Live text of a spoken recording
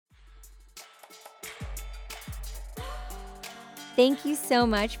Thank you so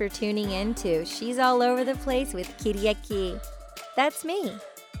much for tuning in to She's All Over the Place with Kiriaki. That's me.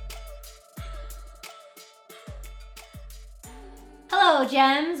 Hello,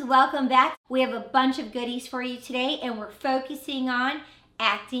 Gems. Welcome back. We have a bunch of goodies for you today, and we're focusing on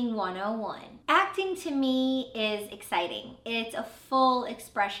Acting 101. Acting to me is exciting. It's a full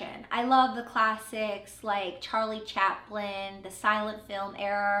expression. I love the classics like Charlie Chaplin, the silent film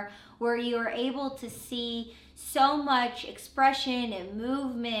era, where you are able to see so much expression and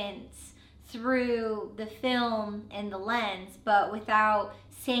movements through the film and the lens, but without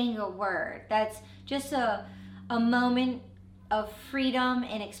saying a word. That's just a moment of freedom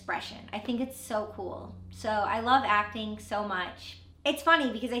and expression. I think it's so cool. So I love acting so much. It's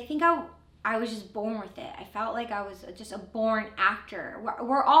funny because I think I was just born with it. I felt like I was just a born actor.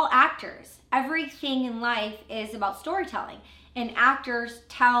 We're all actors. Everything in life is about storytelling, and actors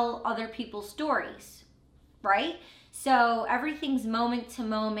tell other people's stories, right? So everything's moment to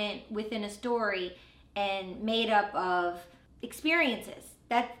moment within a story and made up of experiences.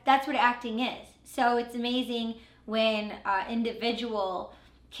 That's what acting is. So it's amazing when an individual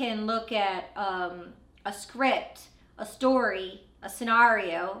can look at a script, a story, a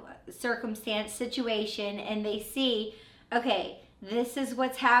scenario, a circumstance, situation, and they see, okay, this is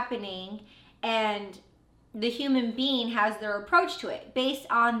what's happening, and the human being has their approach to it based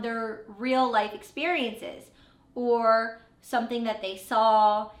on their real life experiences or something that they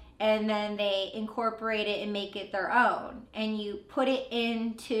saw, and then they incorporate it and make it their own, and you put it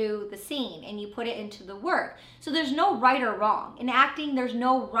into the scene and you put it into the work. So there's no right or wrong. In acting, there's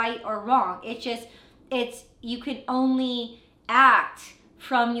no right or wrong. It's you can only act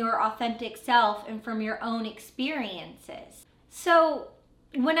from your authentic self and from your own experiences. So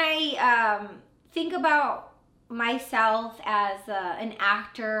when I think about myself as an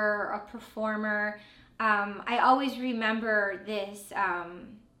actor, a performer, I always remember this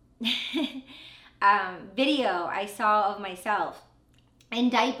video I saw of myself in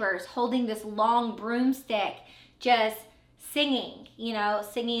diapers holding this long broomstick, just singing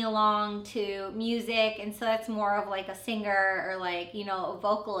along to music. And so that's more of like a singer or like, a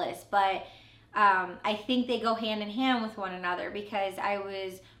vocalist. But I think they go hand in hand with one another because I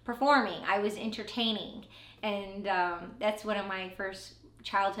was performing, I was entertaining. And that's one of my first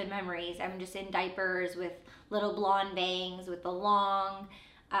childhood memories. I'm just in diapers with little blonde bangs with the long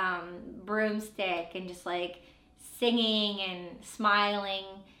broomstick and just like singing and smiling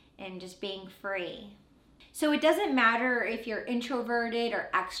and just being free. So it doesn't matter if you're introverted or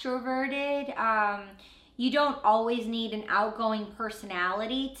extroverted. You don't always need an outgoing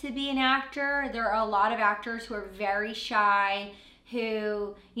personality to be an actor. There are a lot of actors who are very shy,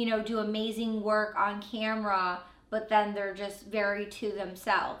 who, do amazing work on camera, but then they're just very to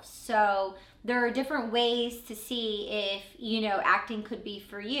themselves. So there are different ways to see if, acting could be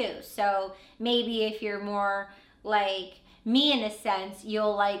for you. So maybe if you're more like me in a sense,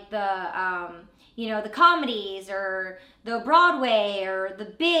 you'll like the comedies or the Broadway or the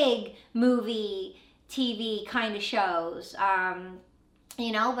big movie TV kind of shows,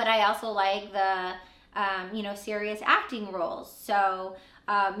 but I also like the, serious acting roles. So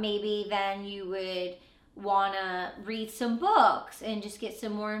maybe then you would want to read some books and just get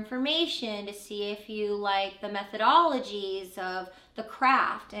some more information to see if you like the methodologies of the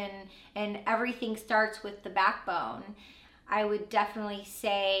craft, and everything starts with the backbone. I would definitely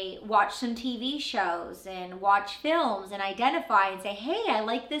say watch some TV shows and watch films and identify and say, hey, I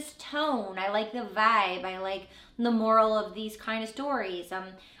like this tone, I like the vibe, I like the moral of these kind of stories.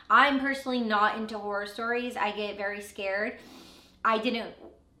 I'm personally not into horror stories. I get very scared. I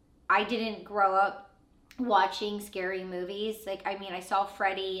didn't grow up watching scary movies. I saw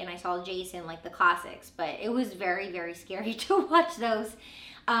Freddy and I saw Jason, like the classics, but it was very, very scary to watch those.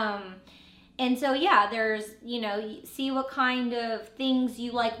 And so, there's, see what kind of things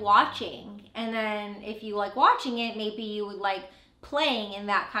you like watching. And then if you like watching it, maybe you would like playing in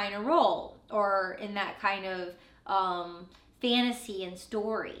that kind of role or in that kind of fantasy and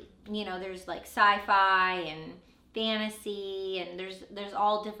story. There's like sci-fi and fantasy, and there's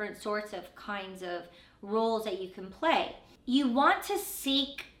all different sorts of kinds of roles that you can play. You want to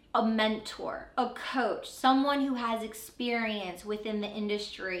seek a mentor, a coach, someone who has experience within the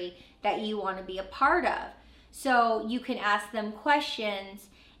industry that you want to be a part of. So you can ask them questions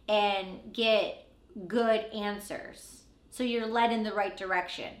and get good answers. So you're led in the right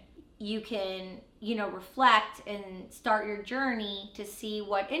direction. You can, reflect and start your journey to see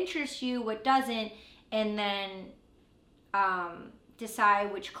what interests you, what doesn't, and then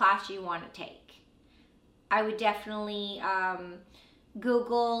decide which class you want to take. I would definitely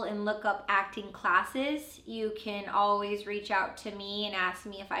Google and look up acting classes. You can always reach out to me and ask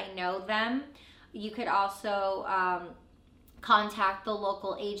me if I know them. You could also contact the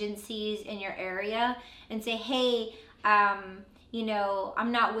local agencies in your area and say, hey, you know,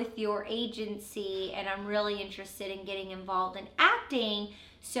 I'm not with your agency and I'm really interested in getting involved in acting.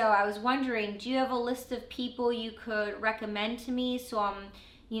 So I was wondering, do you have a list of people you could recommend to me so I'm,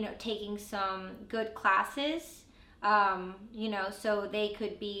 you know, taking some good classes? You know, so they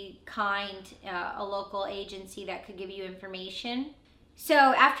could be a local agency that could give you information. So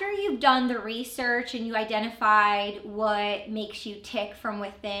after you've done the research and you identified what makes you tick from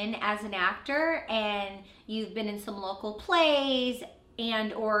within as an actor, and you've been in some local plays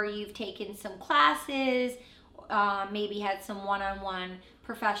and or you've taken some classes, maybe had some one-on-one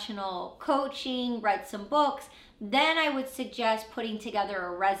professional coaching, read some books, then I would suggest putting together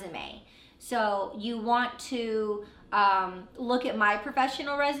a resume. So you want to look at my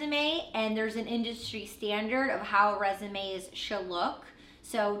professional resume, and there's an industry standard of how resumes should look.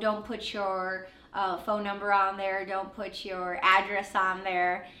 So don't put your phone number on there, don't put your address on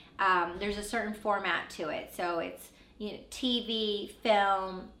there. There's a certain format to it. So it's, you know, TV,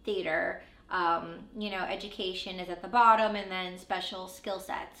 film, theater, you know, education is at the bottom, and then special skill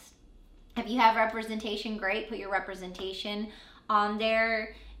sets. If you have representation, great, put your representation on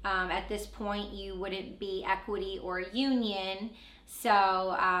there. At this point, you wouldn't be equity or union,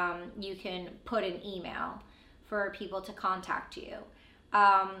 so you can put an email for people to contact you.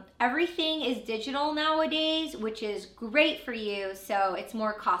 Everything is digital nowadays, which is great for you, so it's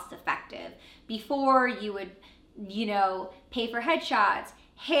more cost effective. Before, you would, you know, pay for headshots,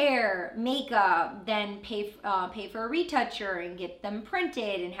 hair, makeup, then pay for a retoucher and get them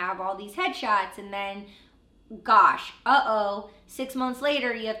printed and have all these headshots, and then gosh, 6 months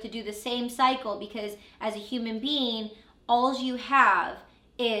later you have to do the same cycle, because as a human being, all you have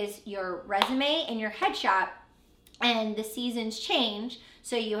is your resume and your headshot, and the seasons change,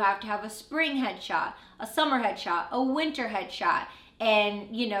 so you have to have a spring headshot, a summer headshot, a winter headshot.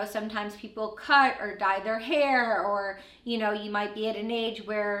 And, you know, sometimes people cut or dye their hair, or, you know, you might be at an age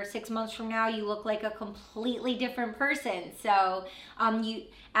where 6 months from now you look like a completely different person. So you,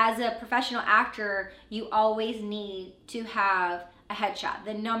 as a professional actor, you always need to have a headshot.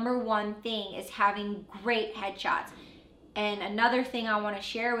 The number one thing is having great headshots. And another thing I want to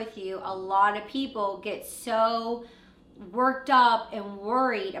share with you, a lot of people get so worked up and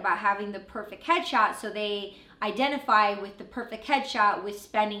worried about having the perfect headshot, so they identify with the perfect headshot with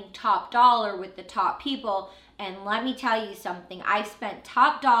spending top dollar with the top people. And let me tell you something, I spent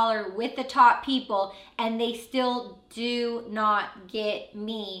top dollar with the top people, and they still do not get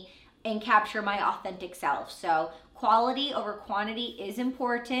me and capture my authentic self. So quality over quantity is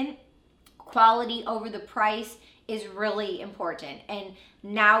important. Quality over the price is really important. And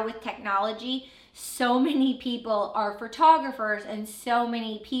now with technology, so many people are photographers, and so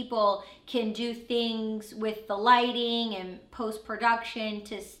many people can do things with the lighting and post-production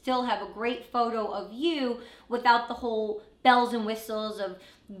to still have a great photo of you without the whole bells and whistles of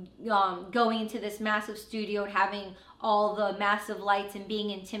going into this massive studio and having all the massive lights and being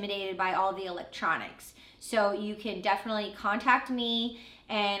intimidated by all the electronics. So you can definitely contact me,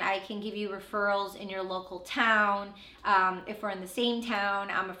 and I can give you referrals in your local town. If we're in the same town,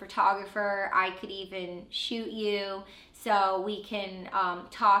 I'm a photographer, I could even shoot you, so we can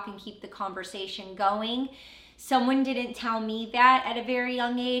talk and keep the conversation going. Someone didn't tell me that at a very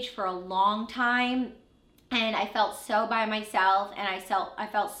young age for a long time, and I felt so by myself, and I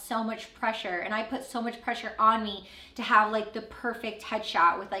felt so much pressure, and I put so much pressure on me to have like the perfect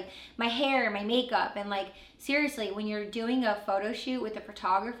headshot with like my hair, my makeup, and like seriously, when you're doing a photo shoot with a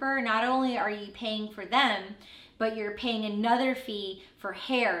photographer, not only are you paying for them, but you're paying another fee for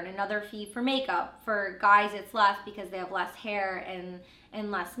hair and another fee for makeup. For guys, it's less because they have less hair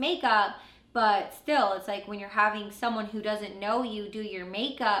and less makeup, but still, it's like when you're having someone who doesn't know you do your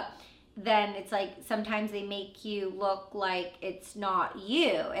makeup, then it's like sometimes they make you look like it's not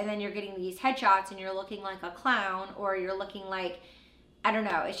you, and then you're getting these headshots and you're looking like a clown, or you're looking like, I don't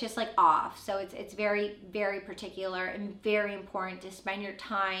know, it's just like off. So it's very, very particular and very important to spend your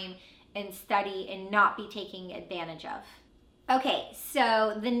time and study and not be taken advantage of. Okay,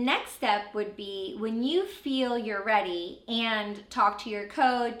 so the next step would be when you feel you're ready, and talk to your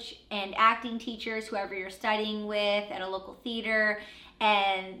coach and acting teachers, whoever you're studying with at a local theater,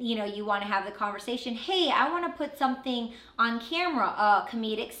 and you know, you want to have the conversation, hey, I want to put something on camera, a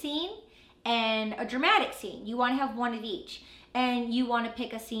comedic scene and a dramatic scene. You want to have one of each. And you want to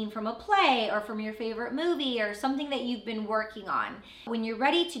pick a scene from a play or from your favorite movie or something that you've been working on. When you're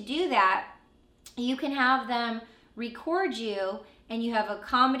ready to do that, you can have them record you and you have a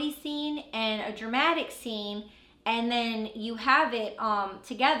comedy scene and a dramatic scene, and then you have it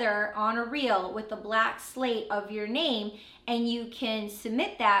together on a reel with a black slate of your name, and you can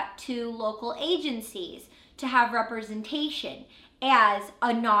submit that to local agencies to have representation as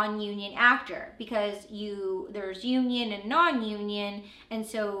a non-union actor, because there's union and non-union, and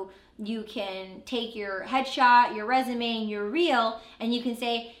so you can take your headshot, your resume, and your reel, and you can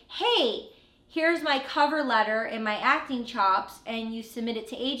say, hey, here's my cover letter and my acting chops, and you submit it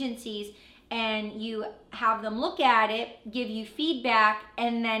to agencies, and you have them look at it, give you feedback,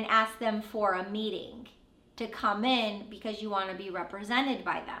 and then ask them for a meeting to come in because you want to be represented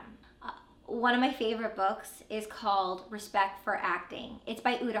by them. One of my favorite books is called Respect for Acting. It's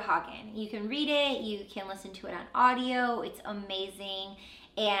by Uta Hagen. You can read it, you can listen to it on audio. It's amazing.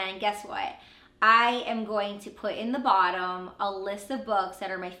 And guess what? I am going to put in the bottom a list of books that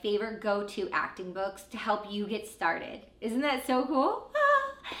are my favorite go-to acting books to help you get started. Isn't that so cool?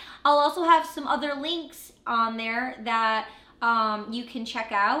 I'll also have some other links on there that you can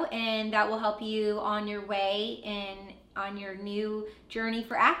check out, and that will help you on your way and on your new journey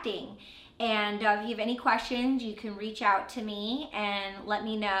for acting. And if you have any questions, you can reach out to me and let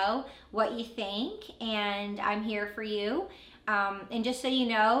me know what you think, and I'm here for you. And just so you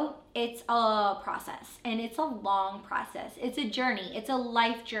know, it's a process, and it's a long process. It's a journey. It's a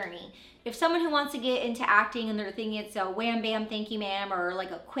life journey. If someone who wants to get into acting and they're thinking it's a wham bam thank you ma'am, or like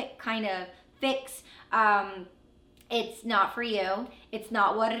a quick kind of fix, it's not for you. It's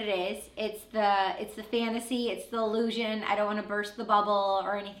not what it is. It's the fantasy. It's the illusion. I don't want to burst the bubble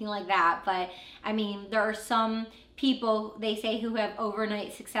or anything like that. But I mean, there are some people, they say, who have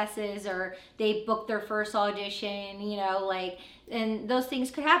overnight successes, or they book their first audition, and those things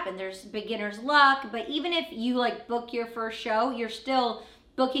could happen. There's beginner's luck. But even if you book your first show, you're still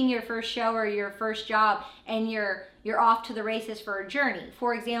booking your first show or your first job, and you're off to the races for a journey.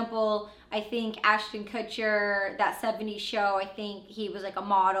 For example, I think Ashton Kutcher, that 70s show, I think he was a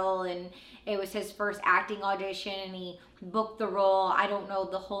model, and it was his first acting audition, and he booked the role. I don't know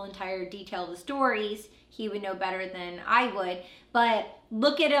the whole entire detail of the stories. He would know better than I would. But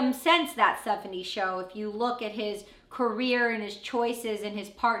look at him since that 70s show. If you look at his career and his choices and his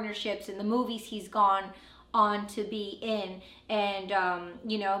partnerships and the movies he's gone on to be in, and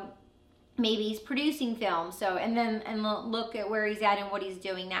maybe he's producing films. So and look at where he's at and what he's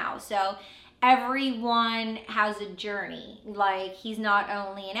doing now. So everyone has a journey. He's not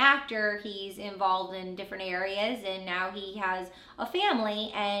only an actor, he's involved in different areas, and now he has a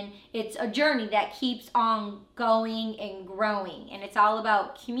family, and it's a journey that keeps on going and growing. And it's all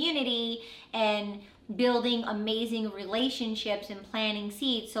about community and building amazing relationships and planting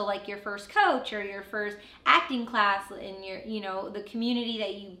seeds. So your first coach or your first acting class and the community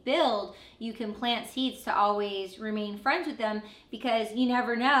that you build, you can plant seeds to always remain friends with them, because you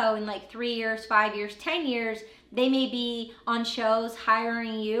never know, in 3 years, 5 years, 10 years, they may be on shows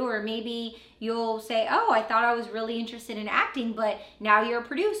hiring you, or maybe you'll say, oh, I thought I was really interested in acting, but now you're a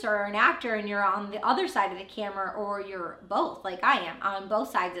producer or an actor, and you're on the other side of the camera, or you're both, like I am, on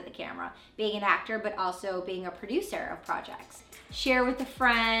both sides of the camera, being an actor, but also being a producer of projects. Share with a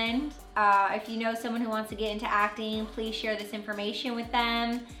friend. If you know someone who wants to get into acting, please share this information with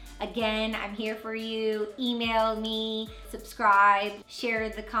them. Again, I'm here for you. Email me, subscribe, share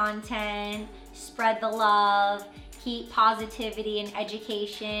the content, spread the love, keep positivity and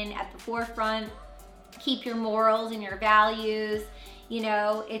education at the forefront, keep your morals and your values.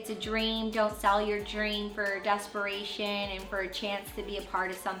 It's a dream. Don't sell your dream for desperation and for a chance to be a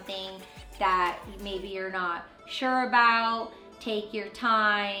part of something that maybe you're not sure about. Take your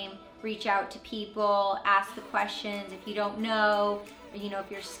time, reach out to people, ask the questions. If you don't know,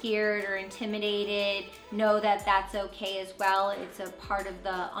 if you're scared or intimidated, know that that's okay as well. It's a part of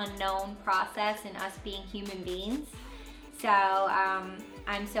the unknown process and us being human beings. So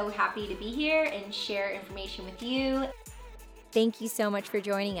I'm so happy to be here and share information with you. Thank you so much for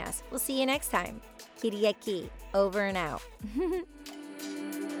joining us. We'll see you next time. Kiriaki, over and out.